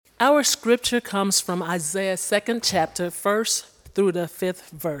Our scripture comes from Isaiah 2nd chapter, 1st through the 5th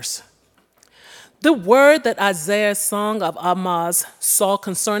verse. The word that Isaiah, son of Amoz, saw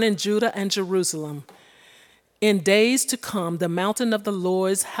concerning Judah and Jerusalem. In days to come, the mountain of the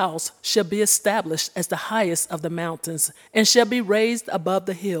Lord's house shall be established as the highest of the mountains, and shall be raised above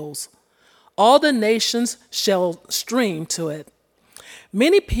the hills. All the nations shall stream to it.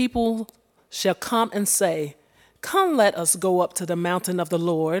 Many people shall come and say, "Come, let us go up to the mountain of the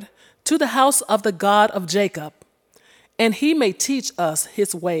Lord, to the house of the God of Jacob, and he may teach us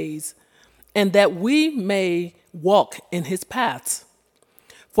his ways, and that we may walk in his paths.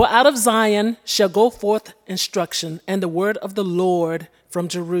 For out of Zion shall go forth instruction, and the word of the Lord from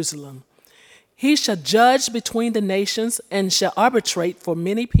Jerusalem. He shall judge between the nations, and shall arbitrate for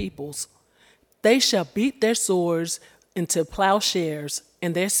many peoples. They shall beat their swords into plowshares,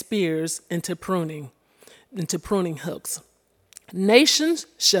 and their spears into pruning hooks. Nations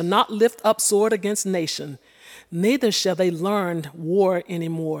shall not lift up sword against nation, neither shall they learn war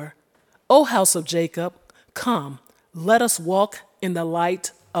anymore. O house of Jacob, come, let us walk in the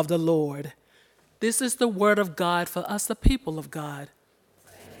light of the Lord." This is the word of God for us, the people of God.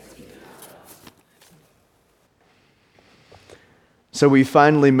 So we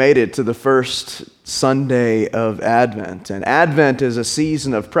finally made it to the first Sunday of Advent. And Advent is a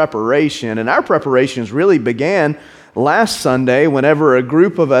season of preparation, and our preparations really began last Sunday whenever a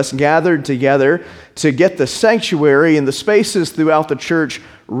group of us gathered together to get the sanctuary and the spaces throughout the church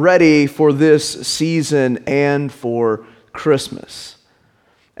ready for this season and for Christmas.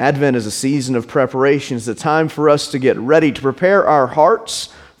 Advent is a season of preparation. It's a time for us to get ready, to prepare our hearts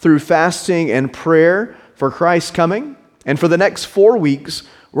through fasting and prayer for Christ's coming. And for the next 4 weeks,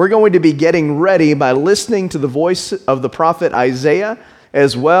 we're going to be getting ready by listening to the voice of the prophet Isaiah,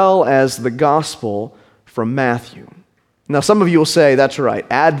 as well as the gospel from Matthew. Now, some of you will say, that's right,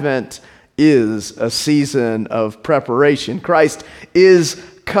 Advent is a season of preparation. Christ is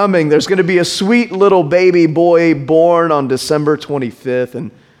coming. There's going to be a sweet little baby boy born on December 25th,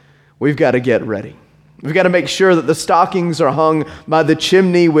 and we've got to get ready. We've got to make sure that the stockings are hung by the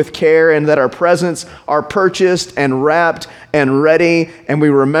chimney with care, and that our presents are purchased and wrapped and ready, and we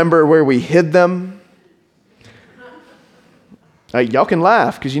remember where we hid them. Y'all can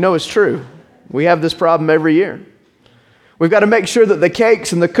laugh because you know it's true. We have this problem every year. We've got to make sure that the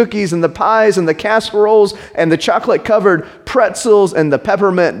cakes and the cookies and the pies and the casseroles and the chocolate-covered pretzels and the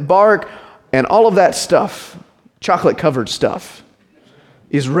peppermint bark and all of that stuff, chocolate-covered stuff,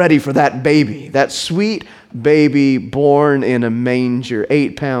 is ready for that baby, that sweet baby born in a manger,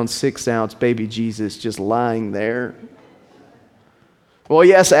 8 pounds, 6 ounce baby Jesus just lying there. Well,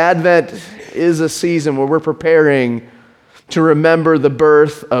 yes, Advent is a season where we're preparing to remember the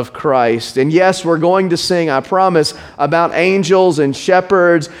birth of Christ. And yes, we're going to sing, I promise, about angels and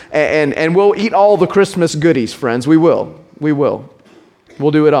shepherds, and we'll eat all the Christmas goodies, friends. We will.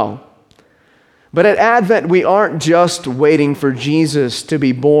 We'll do it all. But at Advent, we aren't just waiting for Jesus to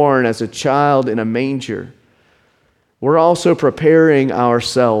be born as a child in a manger. We're also preparing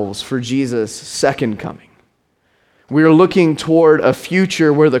ourselves for Jesus' second coming. We're looking toward a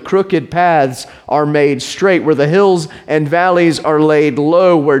future where the crooked paths are made straight, where the hills and valleys are laid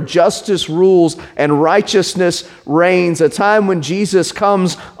low, where justice rules and righteousness reigns, a time when Jesus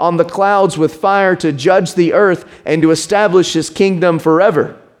comes on the clouds with fire to judge the earth and to establish his kingdom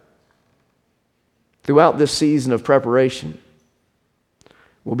forever. Throughout this season of preparation,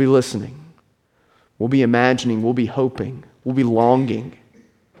 we'll be listening, we'll be imagining, we'll be hoping, we'll be longing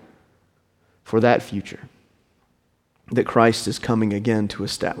for that future that Christ is coming again to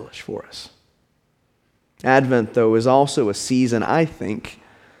establish for us. Advent, though, is also a season, I think,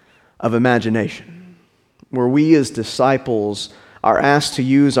 of imagination, where we as disciples are asked to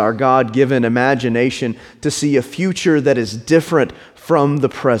use our God-given imagination to see a future that is different from the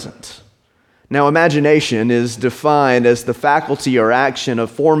present. Now, imagination is defined as the faculty or action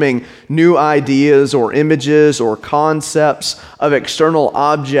of forming new ideas or images or concepts of external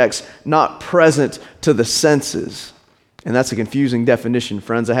objects not present to the senses. And that's a confusing definition,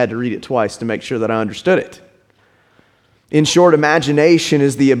 friends. I had to read it twice to make sure that I understood it. In short, imagination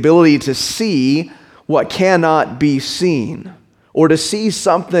is the ability to see what cannot be seen, or to see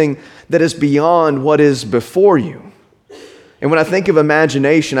something that is beyond what is before you. And when I think of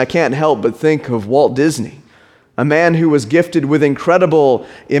imagination, I can't help but think of Walt Disney, a man who was gifted with incredible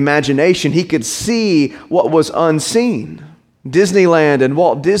imagination. He could see what was unseen. Disneyland and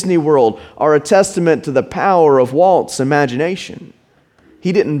Walt Disney World are a testament to the power of Walt's imagination.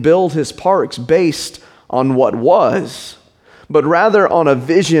 He didn't build his parks based on what was, but rather on a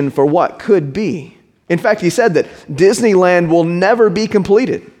vision for what could be. In fact, he said that Disneyland will never be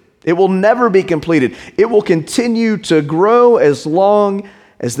completed. It will never be completed. It will continue to grow as long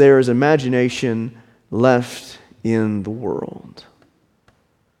as there is imagination left in the world.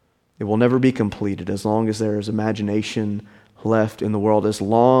 It will never be completed as long as there is imagination left in the world, as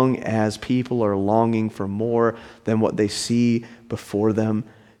long as people are longing for more than what they see before them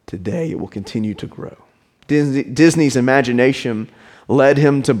today. It will continue to grow. Disney's imagination led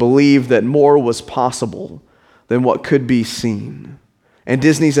him to believe that more was possible than what could be seen. And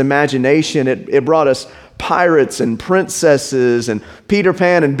Disney's imagination, it brought us pirates and princesses and Peter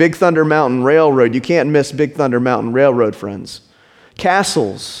Pan and Big Thunder Mountain Railroad. You can't miss Big Thunder Mountain Railroad, friends.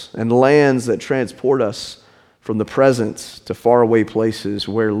 Castles and lands that transport us from the present to faraway places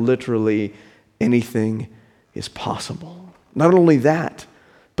where literally anything is possible. Not only that,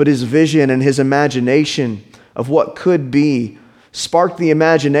 but his vision and his imagination of what could be sparked the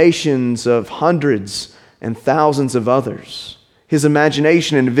imaginations of hundreds and thousands of others. His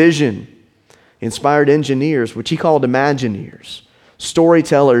imagination and vision inspired engineers, which he called Imagineers,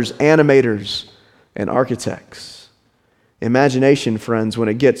 storytellers, animators, and architects. Imagination, friends, when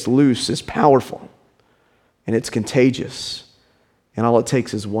it gets loose, is powerful, and it's contagious, and all it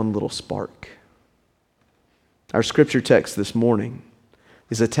takes is one little spark. Our scripture text this morning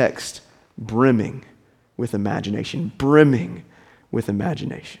is a text brimming with imagination, brimming with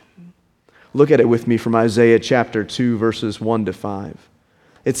imagination. Look at it with me from Isaiah chapter 2, verses 1 to 5.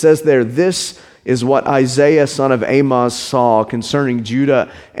 It says there, "This is what Isaiah, son of Amoz, saw concerning Judah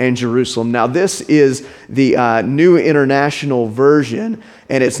and Jerusalem." Now, this is the New International Version,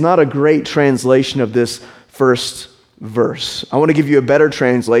 and it's not a great translation of this first verse. I want to give you a better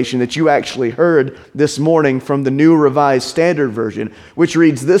translation that you actually heard this morning from the New Revised Standard Version, which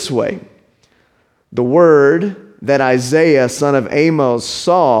reads this way: "The word that Isaiah, son of Amoz,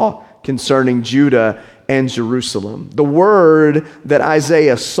 saw concerning Judah and Jerusalem." The word that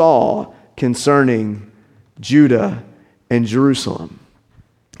Isaiah saw concerning Judah and Jerusalem.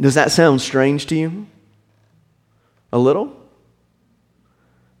 Does that sound strange to you? A little?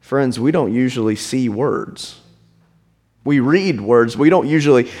 Friends, we don't usually see words. We read words. We don't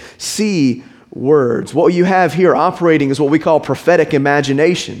usually see words. What you have here operating is what we call prophetic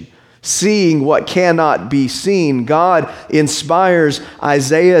imagination. Seeing what cannot be seen. God inspires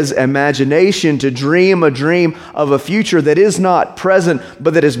Isaiah's imagination to dream a dream of a future that is not present,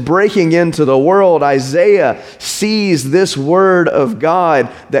 but that is breaking into the world. Isaiah sees this word of God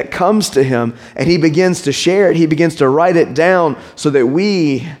that comes to him, and he begins to share it. He begins to write it down so that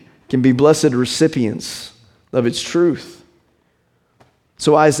we can be blessed recipients of its truth.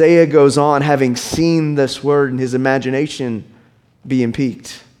 So Isaiah goes on, having seen this word in his imagination being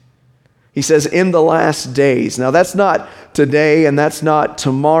piqued. He says, "In the last days." Now, that's not today and that's not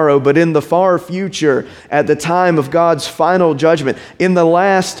tomorrow, but in the far future, at the time of God's final judgment, in the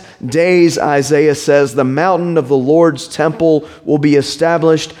last days, Isaiah says, "The mountain of the Lord's temple will be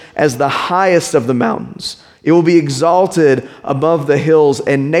established as the highest of the mountains. It will be exalted above the hills,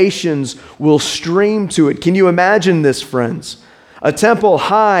 and nations will stream to it." Can you imagine this, friends? A temple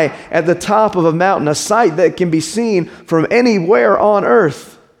high at the top of a mountain, a sight that can be seen from anywhere on earth.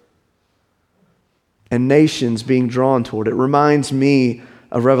 And nations being drawn toward it. Reminds me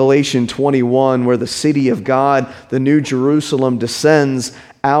of Revelation 21, where the city of God, the New Jerusalem, descends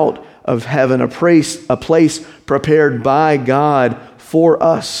out of heaven, a place prepared by God for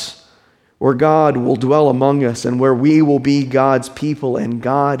us, where God will dwell among us and where we will be God's people and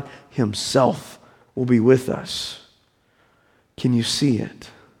God himself will be with us. Can you see it?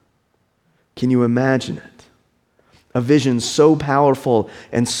 Can you imagine it? A vision so powerful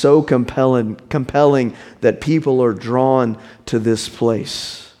and so compelling that people are drawn to this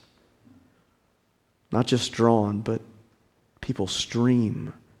place. Not just drawn, but people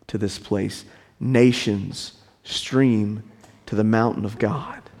stream to this place. Nations stream to the mountain of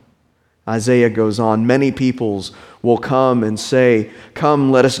God. Isaiah goes on, "Many peoples will come and say,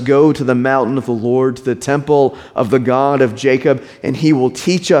 'Come, let us go to the mountain of the Lord, to the temple of the God of Jacob, and he will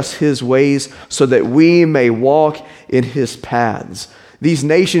teach us his ways so that we may walk in his paths.'" These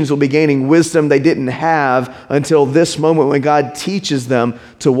nations will be gaining wisdom they didn't have until this moment when God teaches them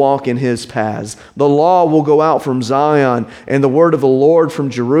to walk in his paths. The law will go out from Zion and the word of the Lord from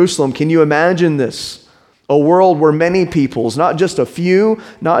Jerusalem. Can you imagine this? A world where many peoples, not just a few,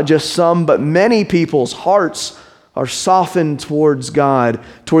 not just some, but many people's hearts are softened towards God,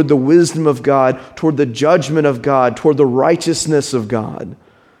 toward the wisdom of God, toward the judgment of God, toward the righteousness of God.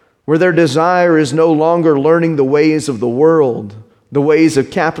 Where their desire is no longer learning the ways of the world, the ways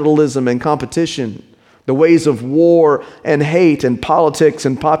of capitalism and competition, the ways of war and hate and politics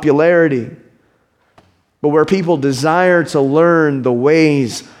and popularity, but where people desire to learn the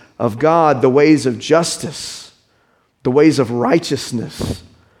ways of God, the ways of justice, the ways of righteousness,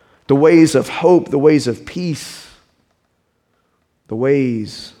 the ways of hope, the ways of peace, the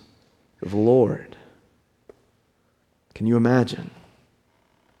ways of the Lord. Can you imagine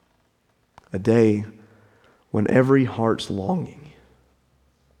a day when every heart's longing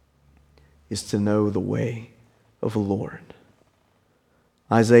is to know the way of the Lord?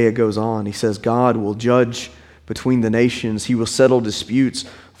 Isaiah goes on. He says, God will judge between the nations. He will settle disputes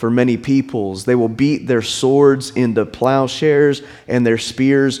for many peoples. They will beat their swords into plowshares and their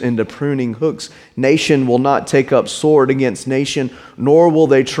spears into pruning hooks. Nation will not take up sword against nation, nor will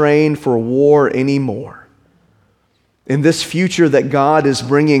they train for war anymore. In this future that God is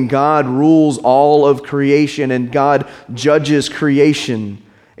bringing, God rules all of creation, and God judges creation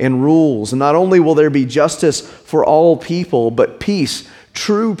and rules. And not only will there be justice for all people, but peace,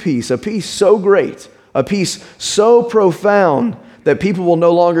 true peace, a peace so great, a peace so profound that people will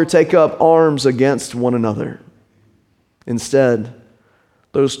no longer take up arms against one another. Instead,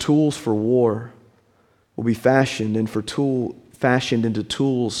 those tools for war will be fashioned into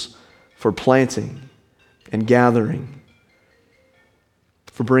tools for planting and gathering,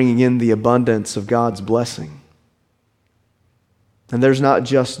 for bringing in the abundance of God's blessing. And there's not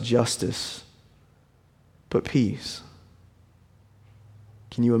just justice, but peace.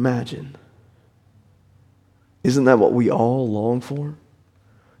 Can you imagine? Isn't that what we all long for?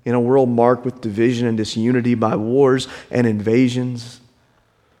 In a world marked with division and disunity by wars and invasions,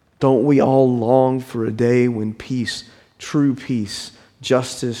 don't we all long for a day when peace, true peace,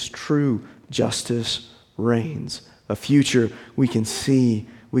 justice, true justice reigns? A future we can see,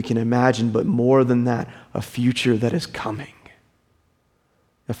 we can imagine, but more than that, a future that is coming.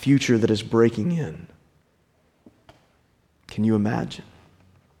 A future that is breaking in. Can you imagine?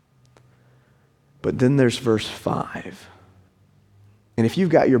 But then there's verse 5. And if you've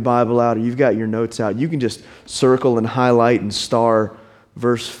got your Bible out or you've got your notes out, you can just circle and highlight and star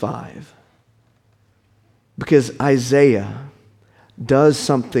verse 5. Because Isaiah does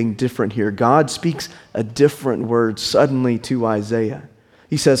something different here. God speaks a different word suddenly to Isaiah.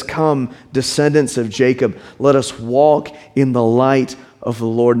 He says, "Come, descendants of Jacob, let us walk in the light of the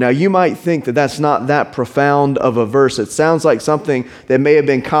Lord." Now, you might think that that's not that profound of a verse. It sounds like something that may have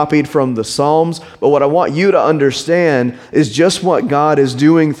been copied from the Psalms. But what I want you to understand is just what God is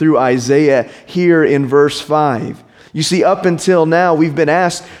doing through Isaiah here in verse 5. You see, up until now, we've been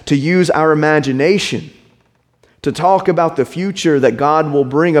asked to use our imagination to talk about the future that God will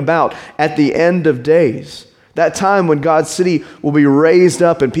bring about at the end of days. That time when God's city will be raised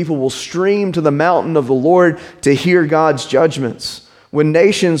up and people will stream to the mountain of the Lord to hear God's judgments. When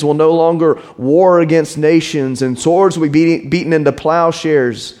nations will no longer war against nations and swords will be beaten into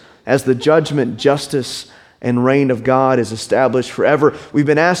plowshares as the judgment, justice, and reign of God is established forever. We've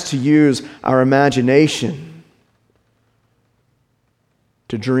been asked to use our imagination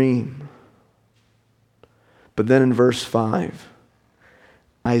to dream. But then in verse 5,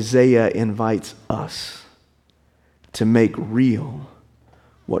 Isaiah invites us to make real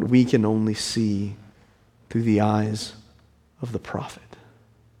what we can only see through the eyes of the prophet.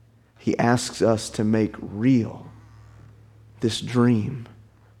 He asks us to make real this dream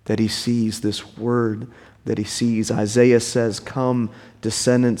that he sees, this word that he sees. Isaiah says, "Come,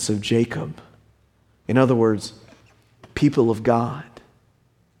 descendants of Jacob." In other words, people of God,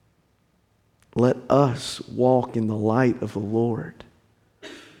 let us walk in the light of the Lord.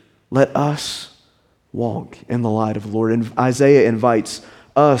 Let us walk in the light of the Lord. And Isaiah invites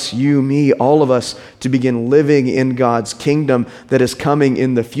us, you, me, all of us, to begin living in God's kingdom that is coming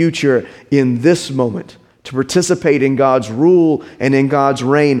in the future, in this moment, to participate in God's rule and in God's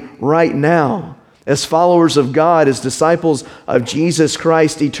reign right now. As followers of God, as disciples of Jesus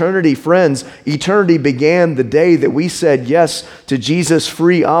Christ, eternity, friends, eternity began the day that we said yes to Jesus'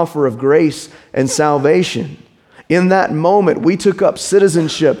 free offer of grace and salvation. In that moment, we took up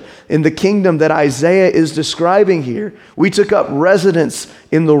citizenship in the kingdom that Isaiah is describing here. We took up residence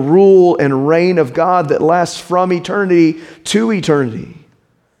in the rule and reign of God that lasts from eternity to eternity.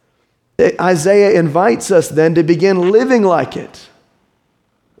 Isaiah invites us then to begin living like it.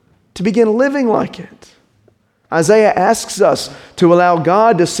 To begin living like it. Isaiah asks us to allow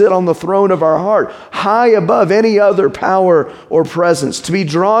God to sit on the throne of our heart, high above any other power or presence, to be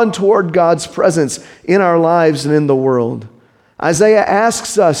drawn toward God's presence in our lives and in the world. Isaiah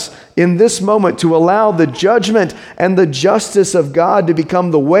asks us in this moment to allow the judgment and the justice of God to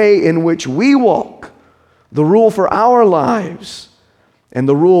become the way in which we walk, the rule for our lives, and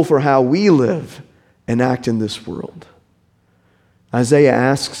the rule for how we live and act in this world. Isaiah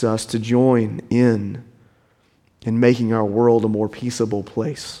asks us to join in making our world a more peaceable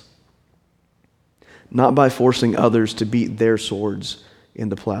place. not by forcing others to beat their swords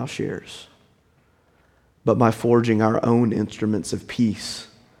into plowshares, but by forging our own instruments of peace,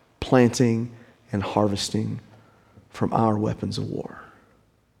 planting and harvesting from our weapons of war.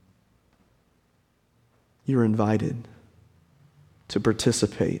 You're invited to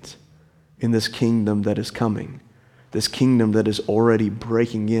participate in this kingdom that is coming, this kingdom that is already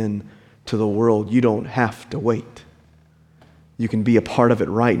breaking in to the world. You don't have to wait. You can be a part of it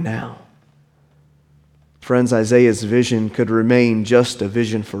right now. Friends, Isaiah's vision could remain just a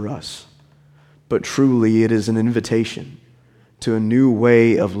vision for us, but truly it is an invitation to a new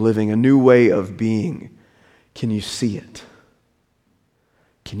way of living, a new way of being. Can you see it?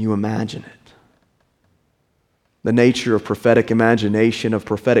 Can you imagine it? The nature of prophetic imagination, of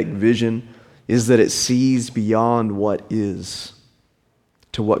prophetic vision, is that it sees beyond what is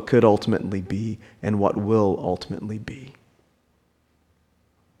to what could ultimately be and what will ultimately be.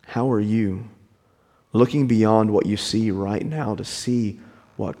 How are you looking beyond what you see right now to see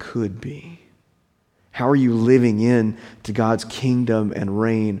what could be? How are you living in to God's kingdom and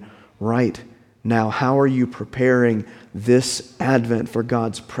reign right now? How are you preparing this Advent for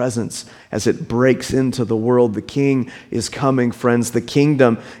God's presence as it breaks into the world? The King is coming, friends. The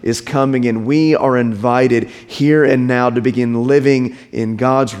kingdom is coming, and we are invited here and now to begin living in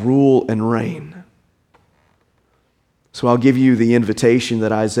God's rule and reign. So I'll give you the invitation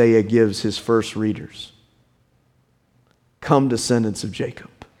that Isaiah gives his first readers. Come, descendants of Jacob.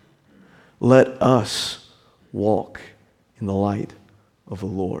 Let us walk in the light of the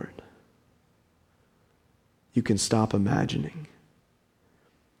Lord. You can stop imagining,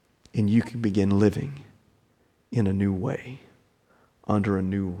 and you can begin living in a new way, under a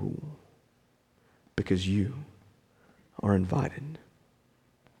new rule, because you are invited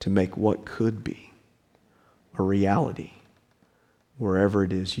to make what could be a reality wherever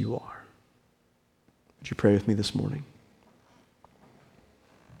it is you are. Would you pray with me this morning?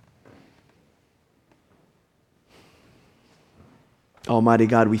 Almighty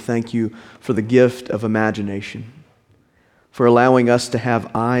God, we thank you for the gift of imagination, for allowing us to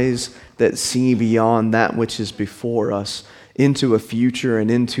have eyes that see beyond that which is before us into a future and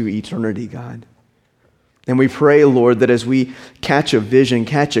into eternity, God. And we pray, Lord, that as we catch a vision,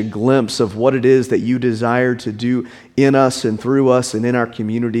 catch a glimpse of what it is that you desire to do in us and through us and in our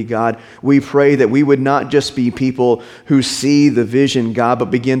community, God, we pray that we would not just be people who see the vision, God,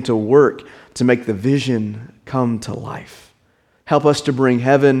 but begin to work to make the vision come to life. Help us to bring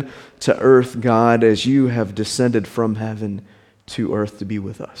heaven to earth, God, as you have descended from heaven to earth to be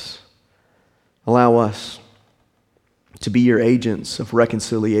with us. Allow us to be your agents of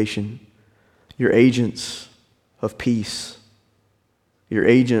reconciliation, your agents of peace, your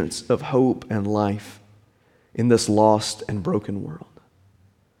agents of hope and life in this lost and broken world.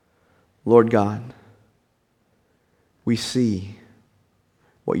 Lord God, we see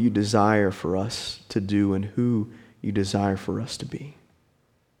what you desire for us to do and who you desire for us to be.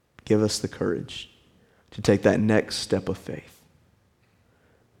 Give us the courage to take that next step of faith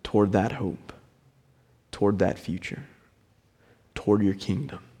toward that hope, toward that future, toward your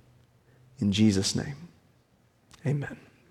kingdom. In Jesus' name, amen.